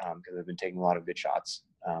soon because I've been taking a lot of good shots.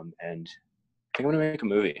 And I think I'm gonna make a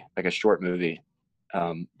movie, like a short movie,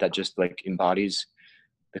 that just like embodies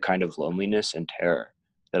the kind of loneliness and terror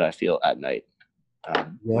that I feel at night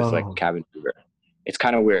with like cabin fever. It's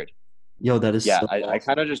kind of weird. Yo, that is so I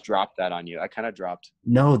kind of just dropped that on you.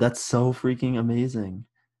 No, that's so freaking amazing.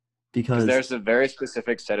 Because there's a very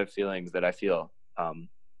specific set of feelings that I feel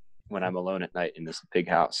when I'm alone at night in this big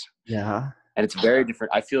house. Yeah. And it's very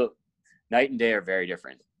different. I feel night and day are very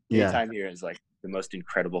different. Daytime here is like the most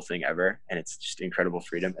incredible thing ever, and it's just incredible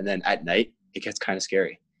freedom. And then at night it gets kind of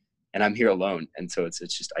scary, and I'm here alone, and so it's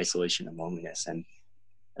just isolation and loneliness, and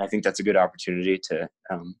I think that's a good opportunity to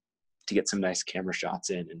get some nice camera shots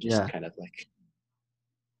in, and just kind of like,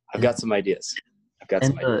 I've got some ideas.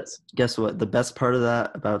 Guess what? The best part of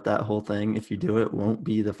that, about that whole thing, if you do it, won't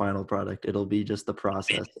be the final product. It'll be just the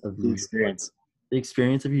process of The experience. The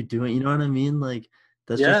experience of you doing. You know what I mean? Like,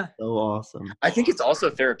 that's just so awesome. I think it's also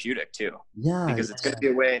therapeutic too. Yeah. Because it's going to be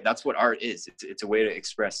a way. That's what art is. It's a way to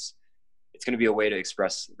express. It's going to be a way to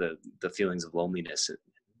express the feelings of loneliness.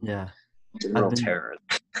 Yeah. General terror.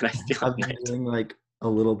 I've been doing like a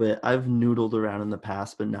little bit. I've noodled around in the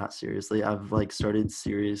past, but not seriously. I've like started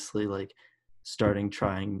seriously like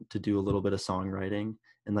trying to do a little bit of songwriting,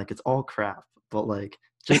 and like it's all crap, but like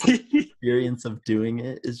just the experience of doing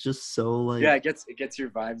it is just so like, yeah, it gets your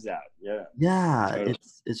vibes out. Yeah, totally.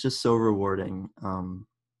 It's just so rewarding.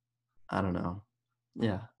 I don't know.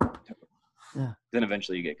 Yeah. Then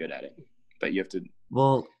eventually you get good at it, but you have to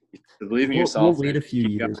believe in yourself. We'll wait a few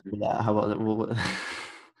years for that. How about it?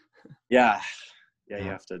 Yeah, you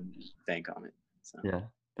have to bank on it. So. Yeah,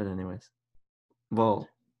 but anyways, well,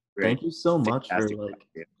 thank you so much for like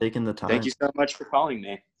taking the time. Thank you so much for calling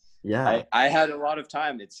me. Yeah, I had a lot of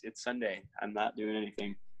time. It's Sunday. I'm not doing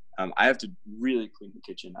anything. I have to really clean the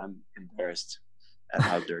kitchen. I'm embarrassed at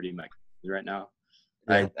how dirty my kitchen is right now.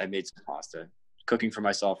 Yeah. I made some pasta. Cooking for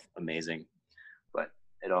myself, amazing, but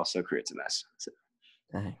it also creates a mess. So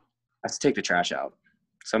I have to take the trash out.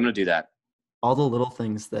 So I'm gonna do that. All the little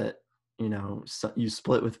things that you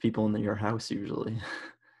split with people in your house usually.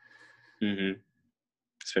 Mm-hmm.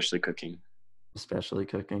 Especially cooking,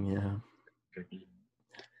 yeah. Cooking.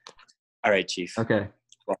 All right, Chief. Okay.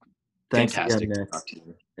 Well, thanks fantastic again, Nick. To talk to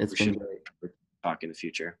you. It's been great. Talk in the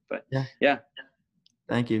future, but yeah.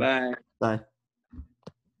 Thank you. Bye. Bye.